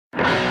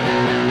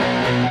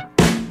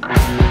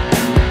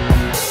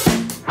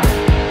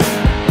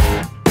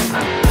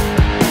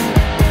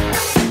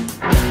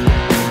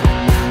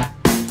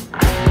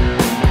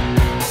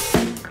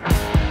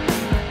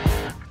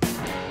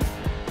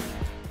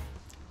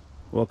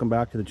Welcome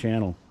back to the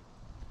channel.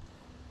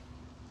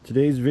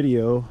 Today's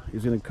video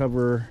is going to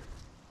cover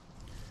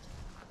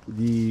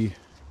the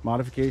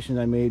modification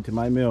I made to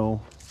my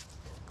mill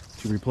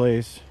to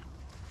replace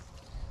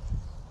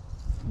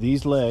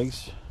these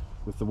legs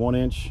with the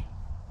 1-inch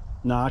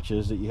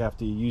notches that you have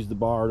to use the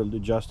bar to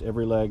adjust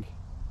every leg,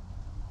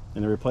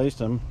 and I replaced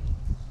them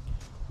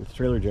with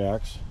trailer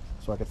jacks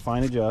so I could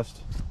fine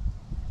adjust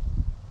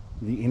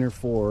the inner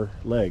 4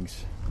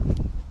 legs.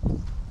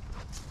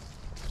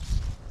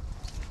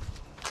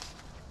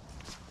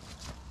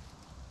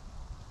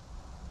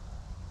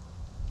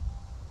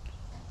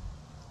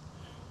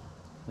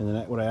 And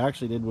then what I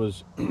actually did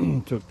was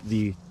took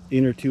the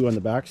inner 2 on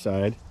the back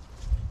side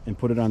and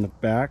put it on the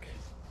back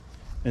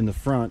and the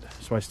front,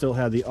 so I still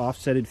had the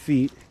offsetted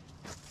feet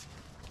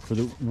for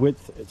the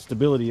width and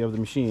stability of the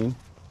machine.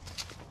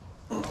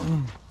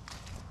 And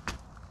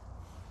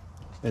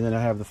then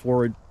I have the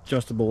 4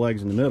 adjustable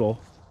legs in the middle,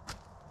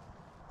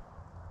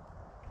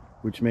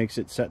 which makes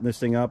it setting this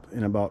thing up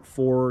in about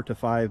 4 to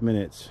 5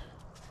 minutes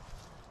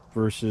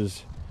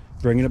versus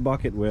bringing a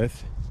bucket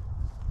with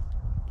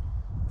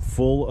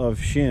full of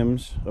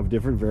shims of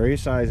different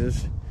various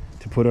sizes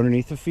to put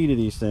underneath the feet of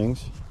these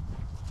things,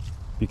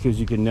 because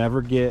you can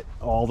never get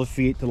all the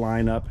feet to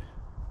line up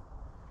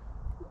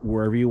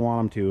wherever you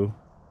want them to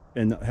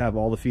and have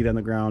all the feet on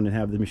the ground and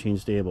have the machine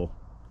stable.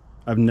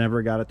 I've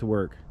never got it to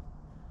work.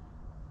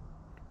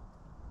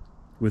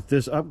 With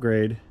this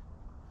upgrade,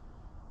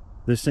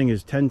 this thing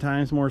is 10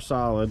 times more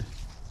solid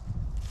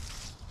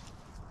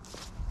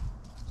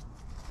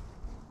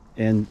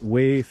and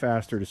way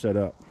faster to set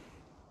up.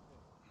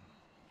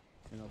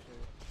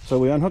 So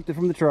we unhooked it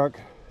from the truck.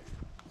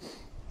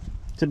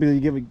 Typically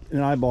you give it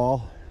an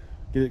eyeball,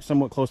 get it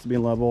somewhat close to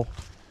being level.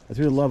 I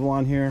threw the level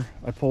on here.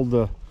 I pulled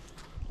the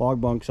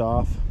log bunks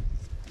off,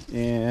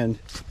 and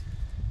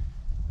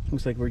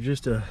looks like we're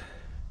just a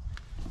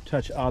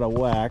touch out of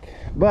whack,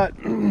 but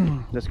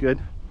that's good.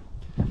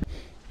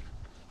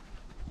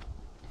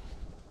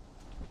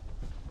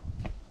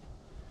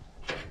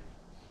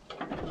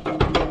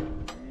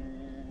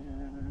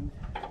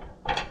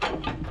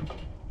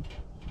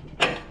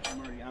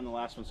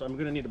 Last one, so I'm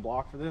going to need a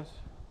block for this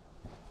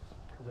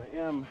because I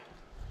am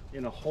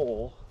in a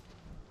hole,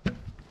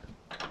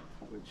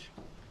 which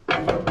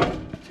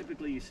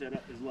typically you set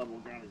up as level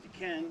ground as you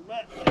can,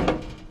 but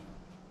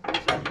in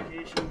this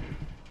application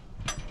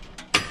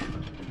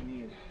I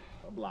need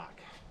a block.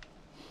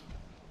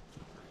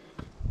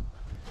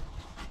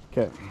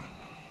 Okay,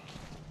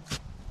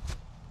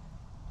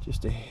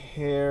 just a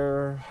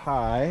hair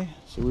high,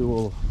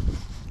 so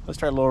let's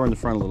try lowering the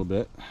front a little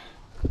bit.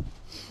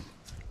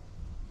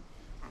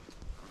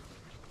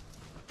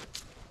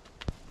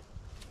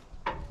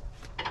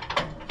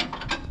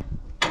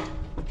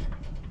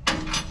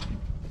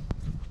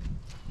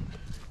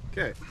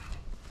 Okay.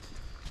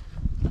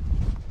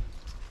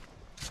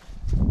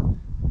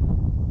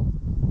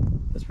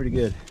 That's pretty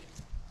good.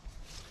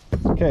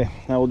 Okay,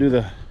 now we'll do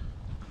the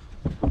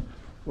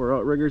wear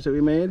out riggers that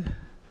we made.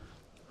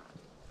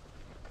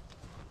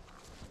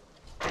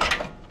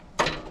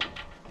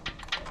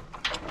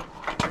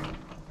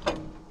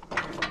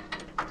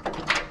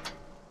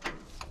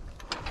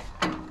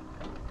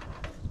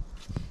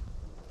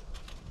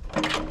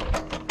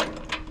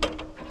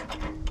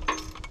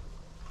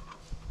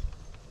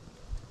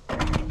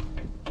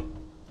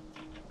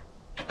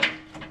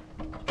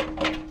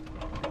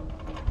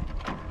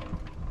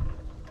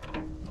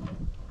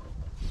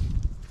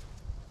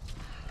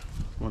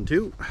 One,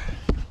 two,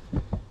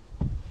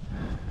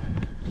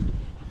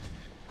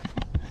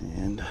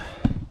 and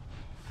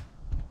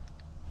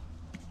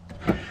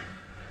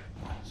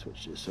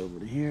switch this over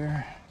to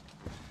here.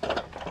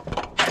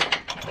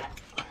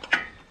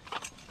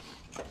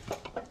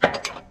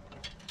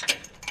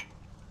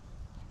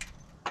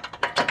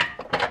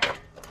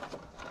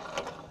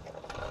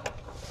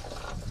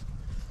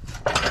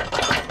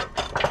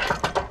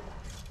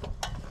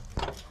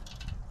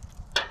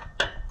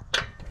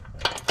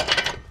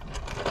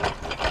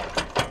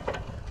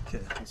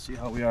 Let's see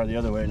how we are the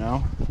other way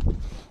now.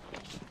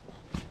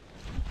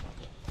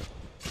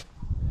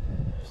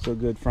 Still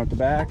good front to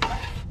back,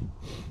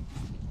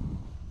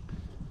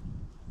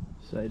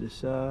 side to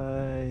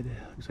side.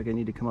 Looks like I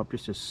need to come up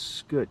just a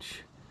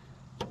scotch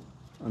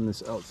on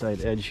this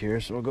outside edge here,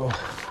 so we'll go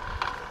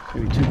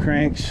maybe 2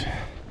 cranks,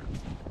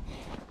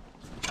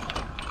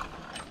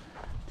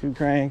 2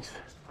 cranks,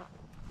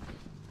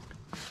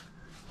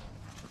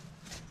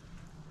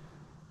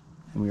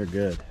 and we are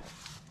good.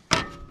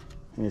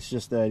 And it's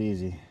just that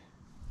easy.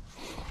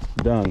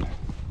 Done.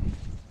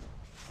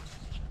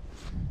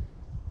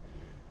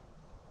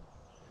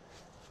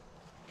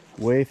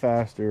 Way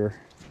faster,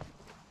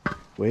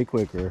 way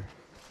quicker,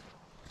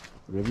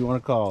 whatever you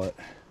want to call it.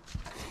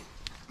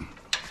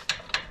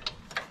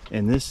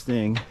 And this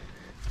thing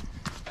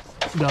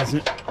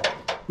doesn't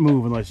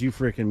move unless you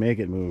freaking make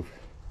it move.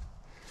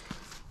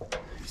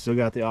 You still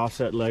got the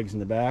offset legs in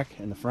the back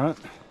and the front,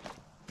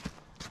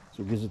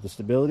 so it gives it the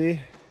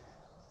stability.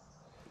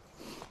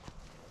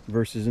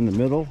 Versus in the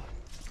middle,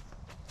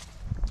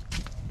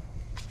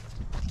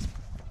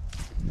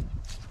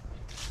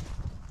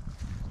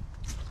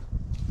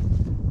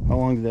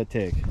 long did that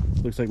take?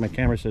 Looks like my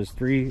camera says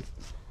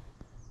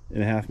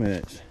 3.5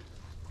 minutes.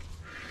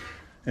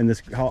 And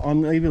this, how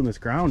uneven this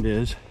ground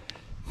is,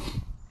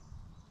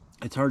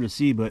 it's hard to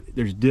see, but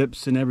there's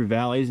dips in every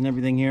valleys and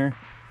everything here.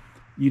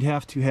 You'd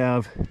have to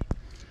have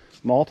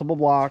multiple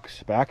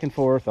blocks back and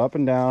forth, up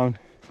and down.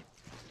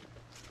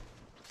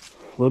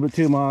 A little bit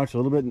too much, a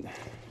little bit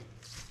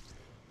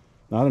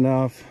not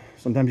enough.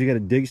 Sometimes you got to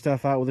dig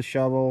stuff out with a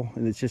shovel,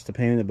 and it's just a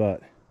pain in the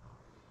butt.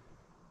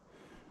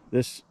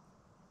 This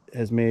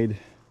has made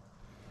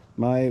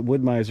my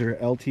Woodmizer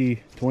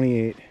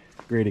LT28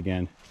 great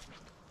again.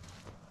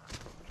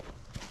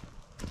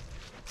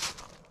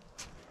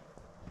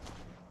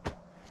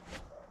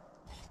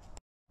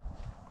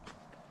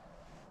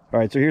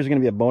 Alright, so here's going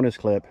to be a bonus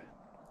clip.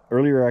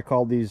 Earlier I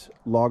called these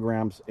log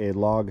ramps a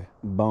log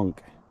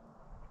bunk.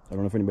 I don't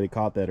know if anybody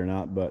caught that or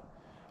not, but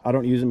I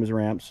don't use them as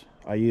ramps.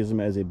 I use them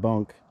as a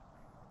bunk.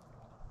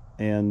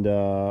 And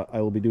I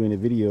will be doing a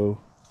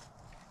video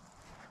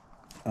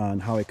on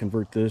how I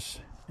convert this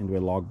into a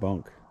log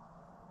bunk,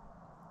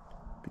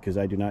 because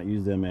I do not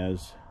use them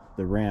as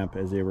the ramp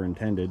as they were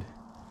intended,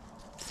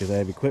 because I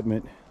have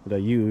equipment that I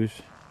use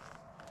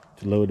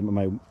to load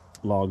my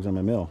logs on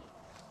my mill.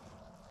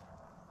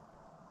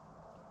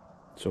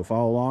 So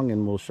follow along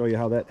and we'll show you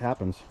how that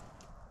happens.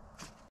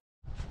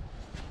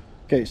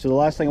 Okay, so the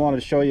last thing I wanted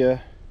to show you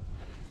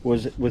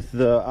was, with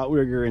the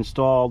outrigger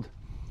installed,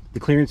 the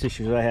clearance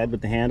issues I had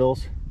with the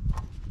handles,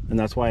 and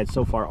that's why it's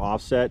so far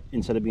offset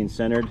instead of being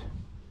centered.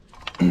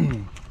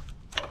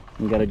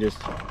 You gotta just,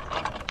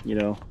 you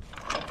know,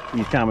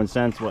 use common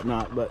sense,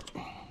 whatnot, but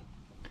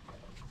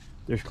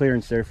there's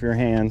clearance there for your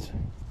hands.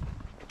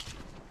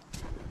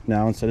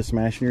 Now, instead of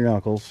smashing your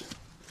knuckles,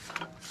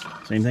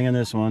 same thing on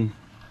this one.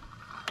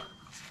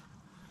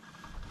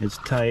 It's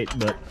tight,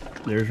 but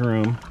there's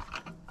room.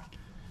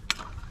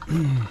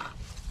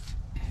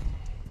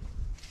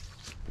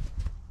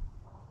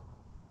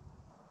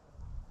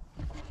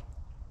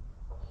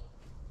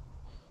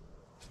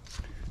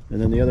 And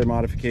then the other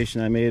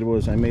modification I made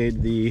was I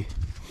made the,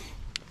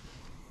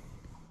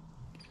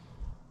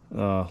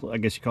 I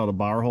guess you call it a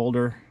bar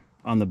holder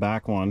on the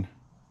back one.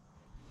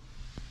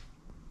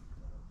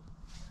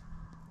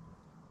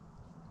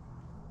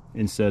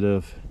 Instead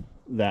of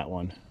that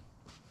one.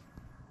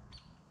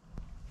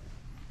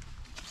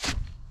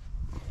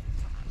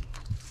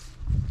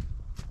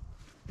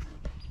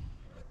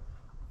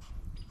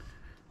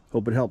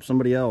 Hope it helps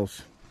somebody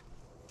else.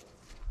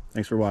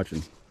 Thanks for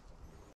watching.